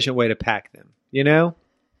be an efficient way to pack them, you know?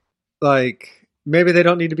 Like, maybe they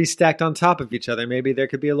don't need to be stacked on top of each other. Maybe there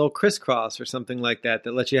could be a little crisscross or something like that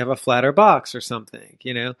that lets you have a flatter box or something,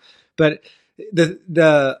 you know? But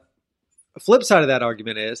the flip side of that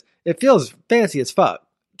argument is it feels fancy as fuck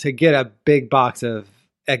to get a big box of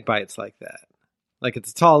egg bites like that. Like,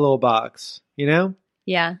 it's a tall little box, you know?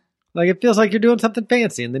 Yeah. Like, it feels like you're doing something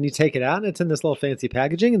fancy, and then you take it out and it's in this little fancy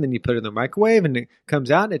packaging, and then you put it in the microwave and it comes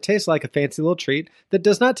out and it tastes like a fancy little treat that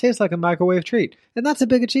does not taste like a microwave treat. And that's a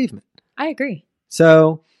big achievement. I agree.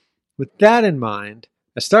 So with that in mind,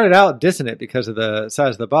 I started out dissing it because of the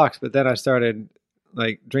size of the box, but then I started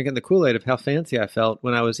like drinking the Kool-Aid of how fancy I felt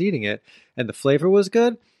when I was eating it, and the flavor was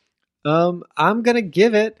good. I'm going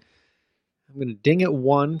to ding it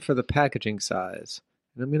 1 for the packaging size.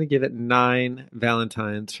 And I'm going to give it 9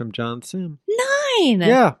 Valentines from John Sim. 9.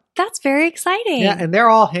 Yeah. That's very exciting. Yeah. And they're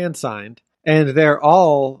all hand signed. And they're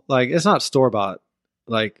all like, it's not store-bought,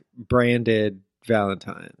 like branded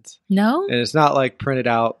Valentines. No? And it's not like printed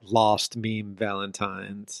out lost meme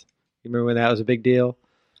Valentines. You remember when that was a big deal?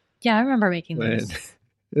 Yeah, I remember making When those.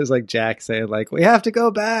 it was like Jack saying like, we have to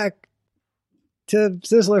go back to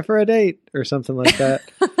Sizzler for a date or something like that.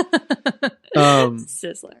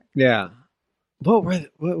 Sizzler. Yeah. What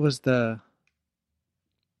was the...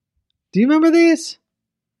 Do you remember these?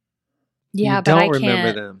 Yeah, You but I don't can't.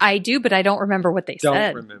 remember them. I do, but I don't remember what they Don't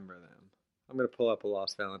said. remember them. I'm going to pull up a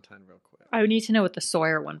Lost Valentine real quick. I would need to know what the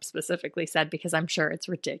Sawyer one specifically said because I'm sure it's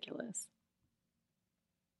ridiculous.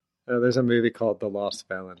 Oh, there's a movie called The Lost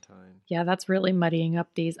Valentine. Yeah, that's really muddying up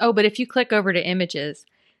these. Oh, but if you click over to images,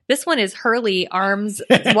 This one is Hurley, arms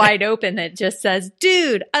wide open, that just says,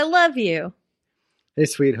 "Dude, I love you." Hey,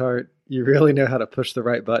 sweetheart, you really know how to push the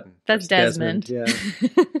right button. That's Desmond. Yeah.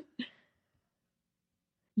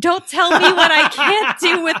 Don't tell me what I can't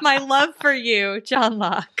do with my love for you, John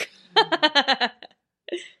Locke.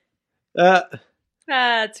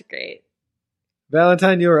 That's great.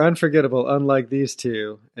 Valentine, you are unforgettable, unlike these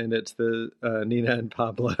two. And it's the Nina and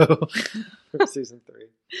Pablo from season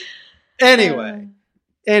 3.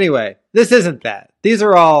 Anyway, this isn't that. These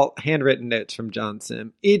are all handwritten notes from John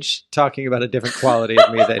Sim, each talking about a different quality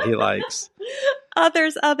of me that he likes.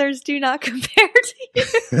 Others do not compare to you.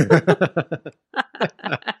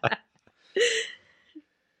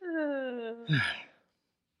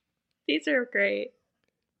 These are great.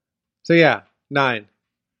 So yeah, 9.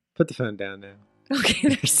 Put the phone down now. Okay,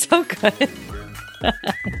 they're so good.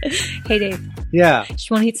 Hey, Dave. Yeah. Do you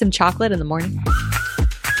want to eat some chocolate in the morning?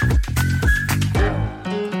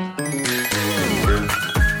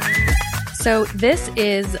 So this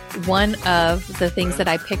is one of the things that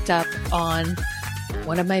I picked up on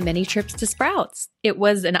one of my many trips to Sprouts. It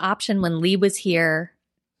was an option when Lee was here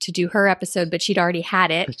to do her episode, but she'd already had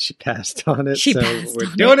it. But she passed on it, we're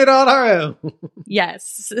on doing it on our own. Yes.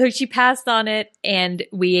 So she passed on it, and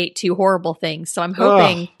we ate 2 horrible things. So I'm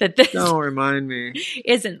hoping that this Don't remind me.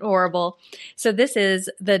 isn't horrible. So this is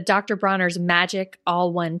the Dr. Bronner's Magic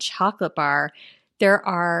All-One Chocolate Bar. There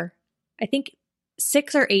are, I think,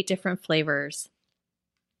 6 or 8 different flavors.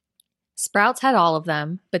 Sprouts had all of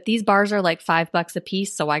them, but these bars are like $5 a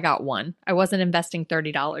piece, so I got one. I wasn't investing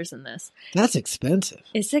 $30 in this. That's expensive.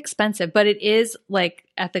 It's expensive, but it is like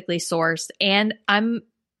ethically sourced, and I'm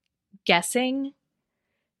guessing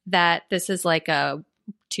that this is like a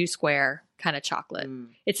 2 square kind of chocolate.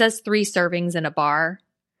 It says 3 servings in a bar.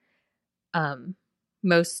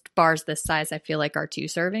 Most bars this size, I feel like, are 2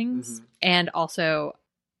 servings, and also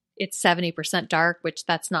it's 70% dark, which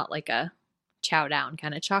that's not like a chow down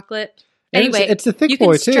kind of chocolate. And Anyway, it's a thick you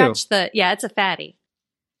boy can stretch too. it's a fatty.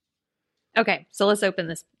 Okay, so let's open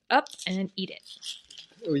this up and eat it.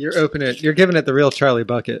 Oh, you're giving it the real Charlie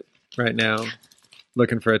Bucket right now,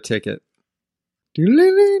 looking for a ticket.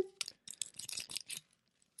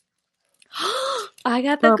 I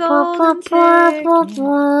got the golden ticket.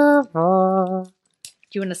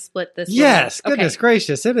 Do you want to split this? Yes, one? goodness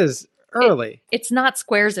gracious, it is early. It's not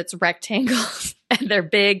squares, it's rectangles, and they're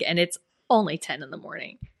big, and it's only 10 in the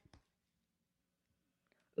morning.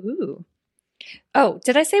 Ooh. Oh,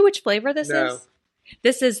 did I say which flavor this is?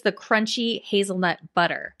 This is the crunchy hazelnut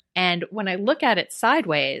butter. And when I look at it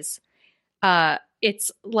sideways,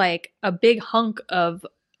 it's like a big hunk of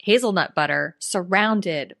hazelnut butter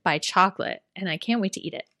surrounded by chocolate. And I can't wait to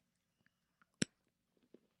eat it.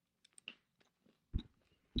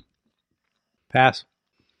 Pass.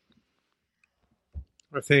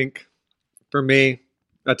 I think for me,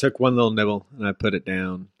 I took one little nibble and I put it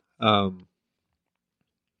down.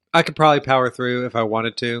 I could probably power through if I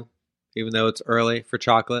wanted to, even though it's early for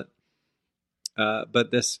chocolate. But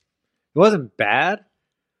it wasn't bad.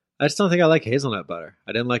 I just don't think I like hazelnut butter.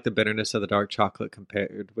 I didn't like the bitterness of the dark chocolate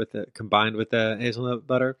combined with the hazelnut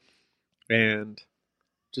butter. And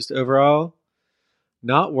just overall,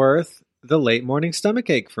 not worth the late morning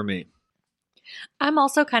stomachache for me. I'm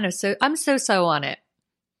also I'm so on it.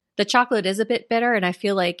 The chocolate is a bit bitter, and I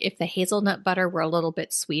feel like if the hazelnut butter were a little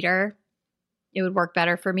bit sweeter, it would work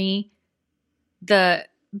better for me. The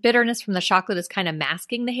bitterness from the chocolate is kind of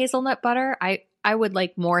masking the hazelnut butter. I would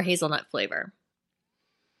like more hazelnut flavor.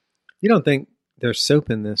 You don't think there's soap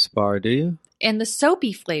in this bar, do you? And the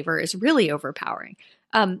soapy flavor is really overpowering.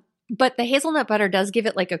 But the hazelnut butter does give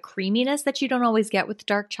it like a creaminess that you don't always get with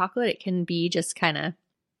dark chocolate. It can be just kind of,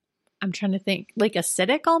 I'm trying to think, like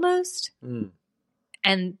acidic almost.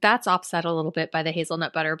 And that's offset a little bit by the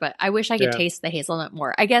hazelnut butter, but I wish I could taste the hazelnut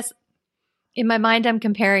more. I guess in my mind, I'm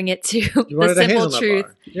comparing it to the Simple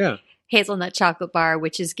Truth hazelnut chocolate bar,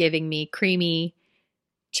 which is giving me creamy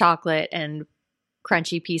chocolate and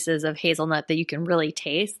crunchy pieces of hazelnut that you can really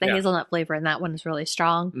taste. The hazelnut flavor in that one is really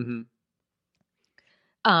strong.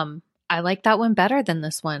 I like that one better than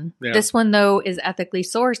this one. Yeah. This one, though, is ethically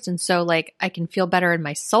sourced, and so like I can feel better in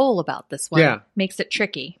my soul about this one. Yeah. Makes it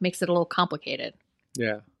tricky, makes it a little complicated.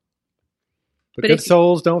 Yeah. But good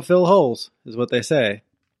souls don't fill holes, is what they say.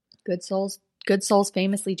 Good souls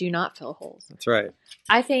famously do not fill holes. That's right.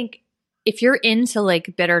 I think if you're into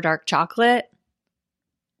like bitter dark chocolate,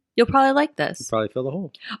 you'll probably like this. You'll probably fill the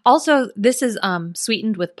hole. Also, this is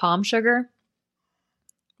sweetened with palm sugar,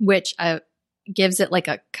 which gives it like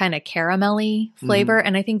a kind of caramelly flavor.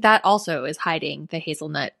 And I think that also is hiding the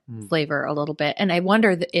hazelnut flavor a little bit. And I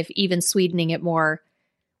wonder if even sweetening it more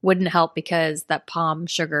wouldn't help because that palm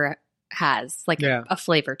sugar has like a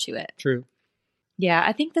flavor to it. True. Yeah,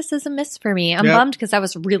 I think this is a miss for me. I'm Yep. bummed because I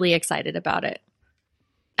was really excited about it.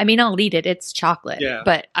 I mean, I'll eat it. It's chocolate. Yeah.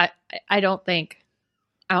 But I don't think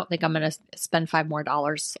I'm going to spend $5 more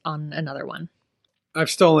on another one. I've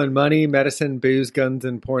stolen money, medicine, booze, guns,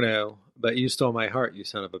 and porno, but you stole my heart, you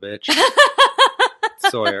son of a bitch.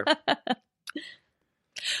 Sawyer.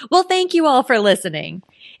 Well, thank you all for listening.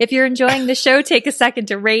 If you're enjoying the show, take a second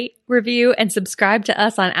to rate, review, and subscribe to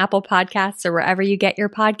us on Apple Podcasts or wherever you get your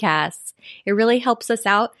podcasts. It really helps us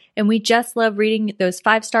out, and we just love reading those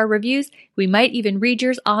 5-star reviews. We might even read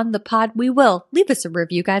yours on the pod. We will. Leave us a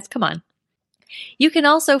review, guys. Come on. You can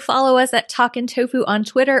also follow us at Talkin' Tofu on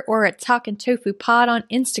Twitter or at Talkin' Tofu Pod on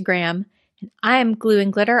Instagram. And I am Glue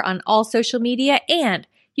and Glitter on all social media, and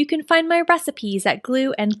you can find my recipes at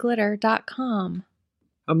glueandglitter.com.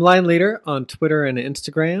 I'm Line Leader on Twitter and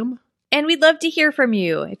Instagram. And we'd love to hear from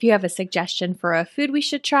you. If you have a suggestion for a food we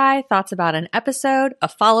should try, thoughts about an episode, a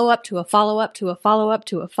follow-up to a follow-up to a follow-up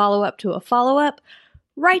to a follow-up to a follow-up,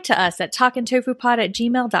 write to us at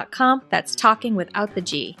talkintofupod@gmail.com. That's talking without the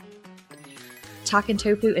G. Talkin'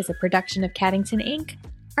 Tofu is a production of Caddington Inc.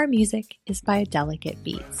 Our music is by Delicate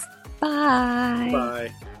Beats. Bye.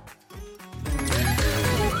 Bye.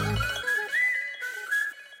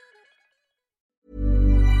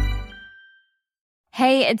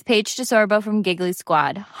 Hey, it's Paige DeSorbo from Giggly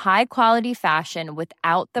Squad. High quality fashion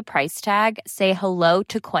without the price tag. Say hello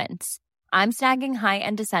to Quince. I'm snagging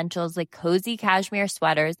high-end essentials like cozy cashmere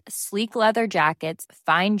sweaters, sleek leather jackets,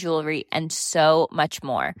 fine jewelry, and so much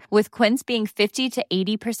more. With Quince being 50 to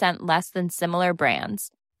 80% less than similar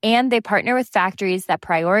brands. And they partner with factories that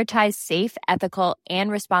prioritize safe, ethical, and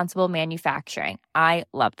responsible manufacturing. I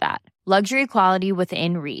love that. Luxury quality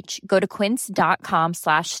within reach. Go to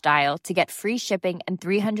quince.com/style to get free shipping and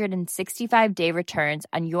 365-day returns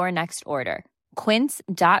on your next order.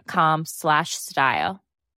 Quince.com/style.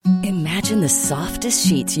 Imagine the softest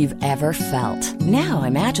sheets you've ever felt. Now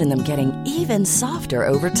imagine them getting even softer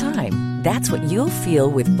over time. That's what you'll feel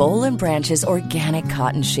with Boll & Branch's organic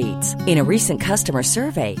cotton sheets. In a recent customer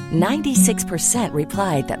survey, 96%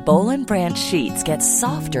 replied that Boll & Branch sheets get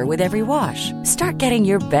softer with every wash. Start getting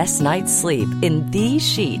your best night's sleep in these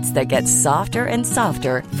sheets that get softer and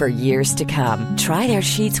softer for years to come. Try their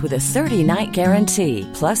sheets with a 30-night guarantee.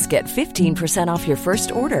 Plus, get 15% off your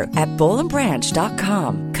first order at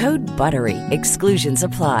bollandbranch.com. Code BUTTERY. Exclusions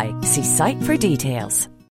apply. See site for details.